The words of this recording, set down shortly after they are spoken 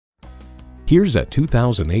Here's a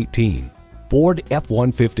 2018 Ford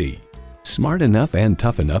F-150. Smart enough and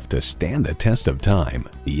tough enough to stand the test of time,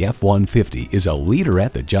 the F-150 is a leader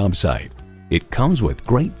at the job site. It comes with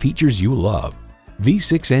great features you love: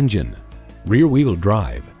 V6 engine, rear-wheel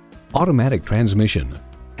drive, automatic transmission,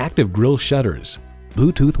 active grille shutters,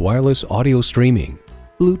 Bluetooth wireless audio streaming,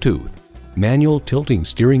 Bluetooth, manual tilting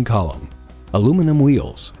steering column, aluminum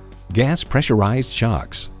wheels, gas pressurized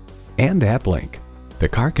shocks, and AppLink. The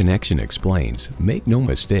Car Connection explains, make no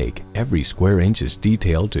mistake, every square inch is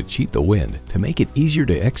detailed to cheat the wind to make it easier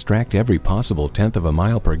to extract every possible tenth of a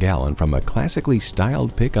mile per gallon from a classically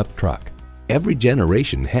styled pickup truck. Every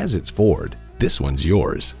generation has its Ford. This one's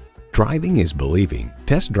yours. Driving is believing.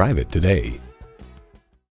 Test drive it today.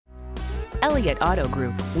 Elliott Auto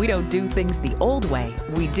Group. We don't do things the old way.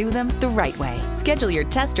 We do them the right way. Schedule your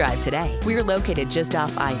test drive today. We're located just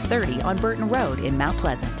off I-30 on Burton Road in Mount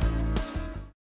Pleasant.